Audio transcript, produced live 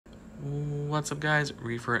What's up guys,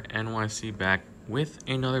 Reefer NYC back with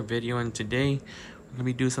another video, and today we're going to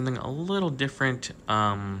be doing something a little different.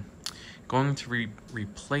 Going to be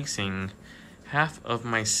replacing half of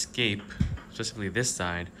my scape, specifically this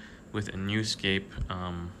side, with a new scape,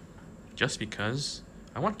 just because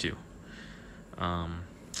I want to.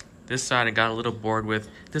 This side I got a little bored with.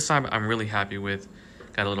 This side I'm really happy with.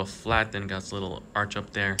 Got a little flat, then got a little arch up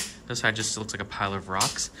there. This side just looks like a pile of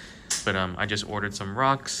rocks. But I just ordered some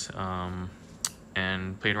rocks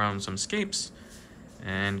and played around with some scapes,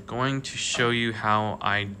 and going to show you how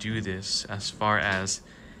I do this as far as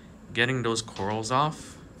getting those corals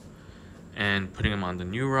off and putting them on the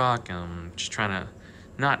new rock. Just trying to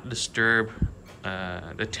not disturb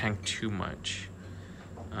the tank too much.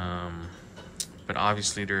 But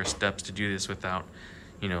obviously there are steps to do this without,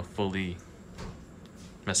 fully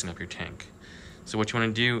messing up your tank. So what you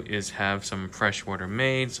want to do is have some fresh water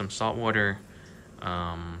made, some salt water.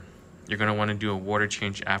 You're going to want to do a water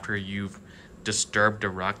change after you've disturbed a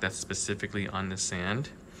rock that's specifically on the sand.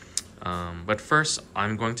 But first,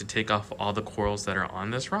 I'm going to take off all the corals that are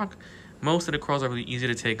on this rock. Most of the corals are really easy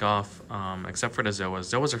to take off, except for the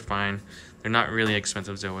zoas. Zoas are fine. They're not really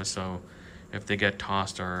expensive zoas, so if they get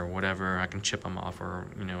tossed or whatever, I can chip them off or,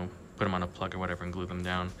 put them on a plug or whatever and glue them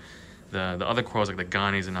down. The other corals, like the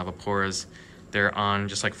ganis and avaporas, they're on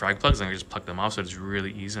just like frag plugs, and I just pluck them off, so it's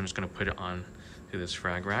really easy. I'm just going to put it on to this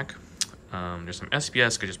frag rack. There's some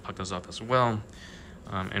SPS, could just pluck those off as well.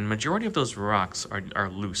 And majority of those rocks are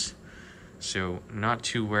loose, so not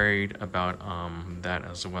too worried about that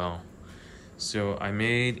as well. So I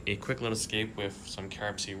made a quick little scape with some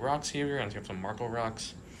carbisea rocks here, and some marble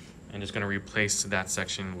rocks, and just going to replace that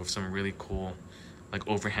section with some really cool, like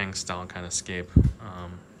overhang style kind of scape.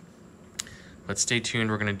 But stay tuned,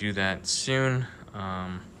 we're going to do that soon.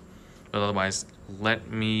 But otherwise, let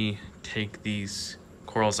me take these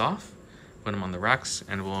corals off, put them on the racks,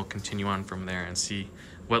 and we'll continue on from there and see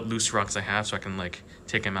what loose rocks I have so I can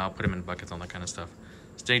take them out, put them in buckets, all that kind of stuff.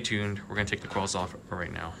 Stay tuned, we're going to take the corals off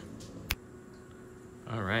right now.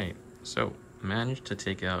 Alright, so managed to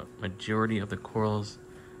take out majority of the corals.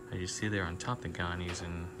 As you see there on top, the ganis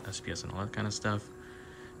and SPS and all that kind of stuff.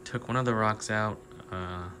 Took one of the rocks out,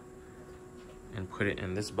 and put it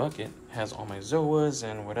in this bucket. It has all my zoas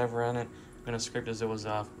and whatever on it. I'm gonna scrape the zoas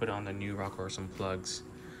off, put it on the new rock or some plugs.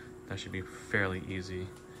 That should be fairly easy.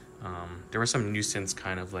 There were some nuisance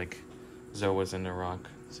kind of like zoas in the rock,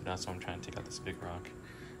 so that's why I'm trying to take out this big rock.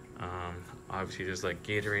 Obviously just like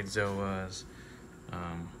Gatorade zoas.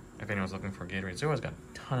 If anyone's looking for Gatorade zoas, got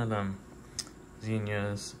a ton of them.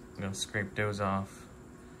 Zinnias, I'm gonna scrape those off.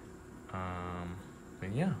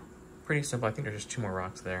 But yeah, pretty simple. I think there's just 2 more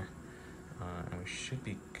rocks there. And we should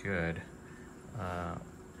be good.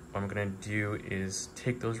 What I'm gonna do is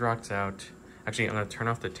take those rocks out. Actually, I'm gonna turn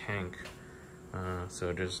off the tank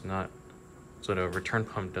so the return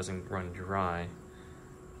pump doesn't run dry.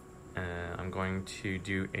 I'm going to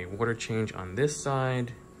do a water change on this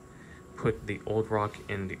side, put the old rock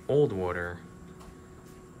in the old water,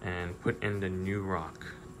 and put in the new rock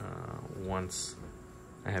once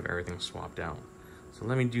I have everything swapped out. So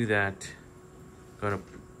let me do that. I'm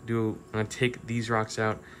gonna take these rocks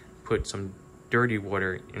out, put some dirty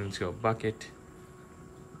water into a bucket.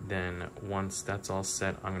 Then once that's all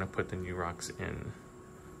set, I'm gonna put the new rocks in,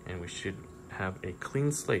 and we should have a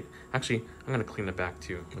clean slate. Actually, I'm gonna clean the back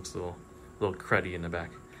too. Looks a little cruddy in the back.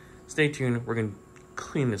 Stay tuned. We're gonna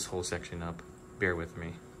clean this whole section up. Bear with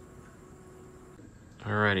me.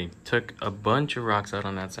 Alrighty, took a bunch of rocks out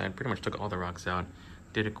on that side. Pretty much took all the rocks out.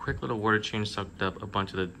 Did a quick little water change, sucked up a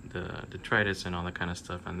bunch of the detritus and all that kind of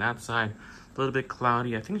stuff on that side. A little bit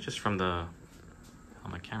cloudy. I think it's just from how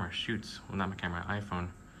my camera shoots. Well, not my camera, iPhone.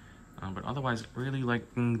 But otherwise, really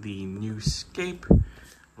liking the new scape.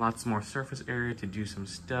 Lots more surface area to do some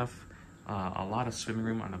stuff. A lot of swimming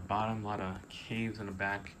room on the bottom. A lot of caves in the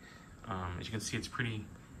back. As you can see, it's pretty.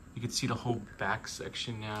 You can see the whole back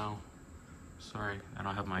section now. Sorry, I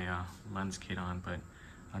don't have my lens kit on, but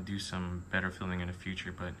I'll do some better filming in the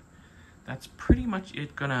future. But that's pretty much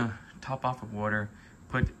it. Gonna top off with water,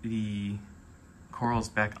 put the corals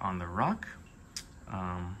back on the rock.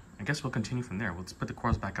 I guess we'll continue from there. We'll just put the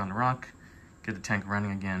corals back on the rock, get the tank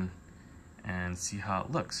running again, and see how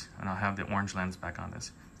it looks. And I'll have the orange lens back on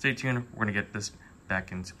this. Stay tuned, we're gonna get this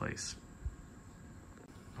back into place.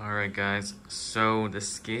 Alright guys, so the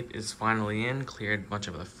scape is finally in, cleared a bunch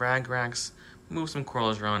of the frag racks, moved some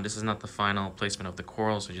corals around. This is not the final placement of the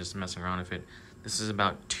corals, so just messing around with it. This is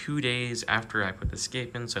about 2 days after I put the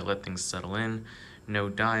scape in, so I let things settle in. No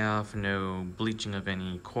die-off, no bleaching of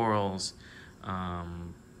any corals.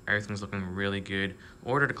 Everything's looking really good.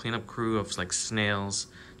 Ordered a cleanup crew of like snails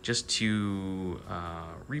just to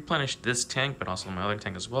replenish this tank, but also my other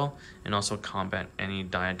tank as well, and also combat any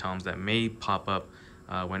diatoms that may pop up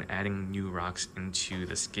when adding new rocks into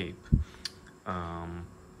the scape.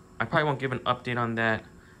 I probably won't give an update on that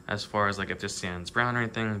as far as like if this sand's brown or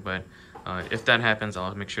anything, but if that happens,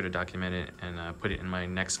 I'll make sure to document it and put it in my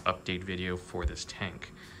next update video for this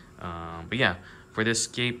tank. But yeah, for this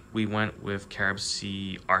scape, we went with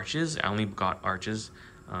carbisea arches. I only got arches.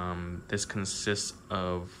 This consists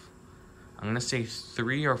of, I'm gonna say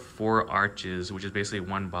 3 or 4 arches, which is basically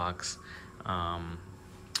one box.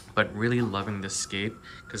 But really loving this scape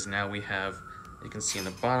because now we have, you can see in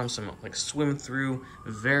the bottom, some like swim through,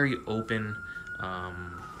 very open.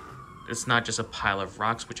 It's not just a pile of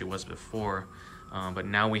rocks, which it was before, but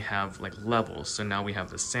now we have like levels. So now we have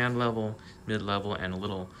the sand level, mid-level, and a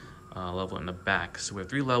little level in the back. So we have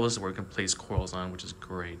 3 levels where we can place corals on, which is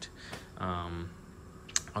great. I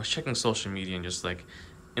was checking social media and just like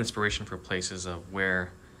inspiration for places of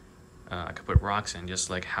where I could put rocks in, just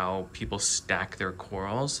like how people stack their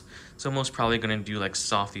corals. So I'm most probably gonna do like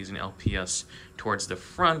softies and LPS towards the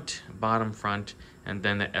front, bottom front, and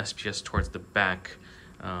then the SPS towards the back,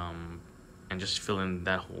 and just fill in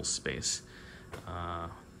that whole space.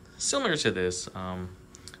 Similar to this,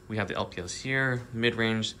 we have the LPS here,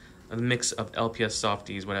 mid-range, a mix of LPS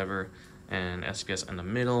softies, whatever, and SPS in the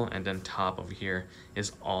middle, and then top over here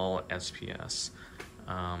is all SPS.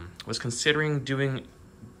 Was considering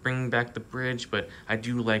bringing back the bridge, but I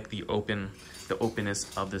do like the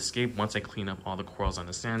openness of the scape. Once I clean up all the corals on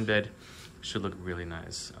the sand bed, it should look really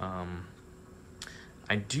nice.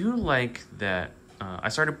 I do like that I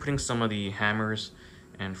started putting some of the hammers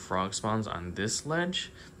and frog spawns on this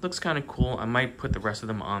ledge. Looks kind of cool. I might put the rest of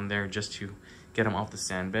them on there just to get them off the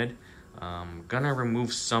sand bed. Gonna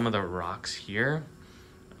remove some of the rocks here,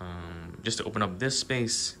 just to open up this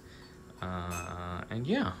space. And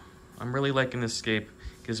yeah, I'm really liking this scape.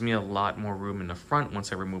 Gives me a lot more room in the front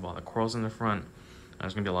once I remove all the corals in the front.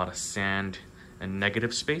 There's gonna be a lot of sand and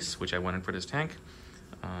negative space, which I wanted for this tank.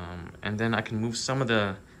 And then I can move some of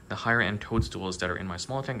the higher end toadstools that are in my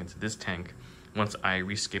smaller tank into this tank once I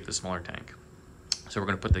rescape the smaller tank. So we're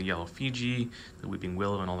gonna put the yellow Fiji, the weeping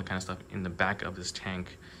willow, and all that kind of stuff in the back of this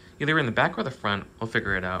tank. Either in the back or the front, we'll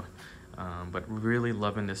figure it out. But really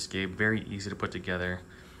loving this scape, very easy to put together.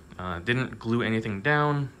 Didn't glue anything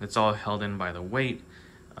down, it's all held in by the weight.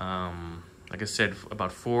 Like I said,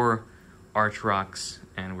 about 4 arch rocks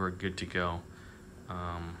and we're good to go.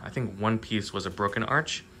 I think one piece was a broken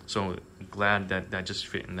arch, so glad that that just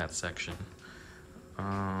fit in that section.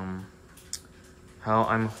 How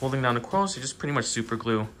I'm holding down the corals is just pretty much super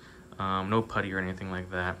glue, no putty or anything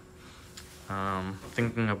like that.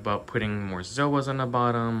 Thinking about putting more zoas on the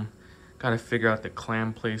bottom, gotta figure out the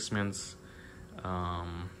clam placements.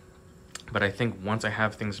 But I think once I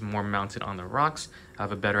have things more mounted on the rocks, I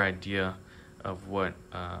have a better idea of what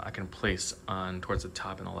I can place on towards the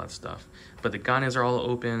top and all that stuff. But the ganias are all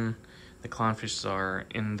open. The clownfish are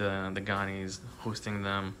in the ganias, hosting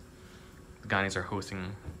them. The ganias are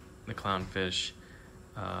hosting the clownfish.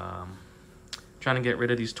 Trying to get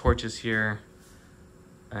rid of these torches here.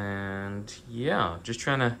 And yeah, just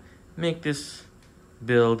trying to make this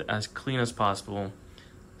build as clean as possible.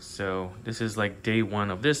 So this is like day 1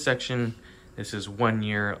 of this section. This is 1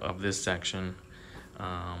 year of this section.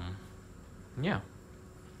 Yeah,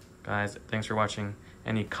 guys, thanks for watching.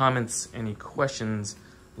 Any comments, any questions,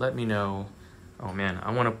 let me know. Oh man,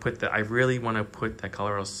 I really want to put that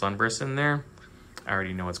Colorado sunburst in there. I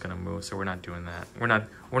already know it's gonna move, so we're not doing that.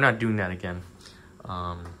 We're not doing that again.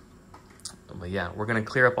 But yeah, we're gonna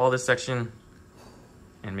clear up all this section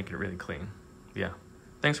and make it really clean. Yeah,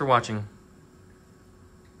 thanks for watching.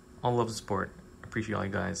 All love the support. Appreciate all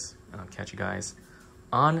you guys. And I'll catch you guys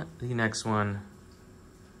on the next one.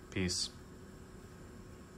 Peace.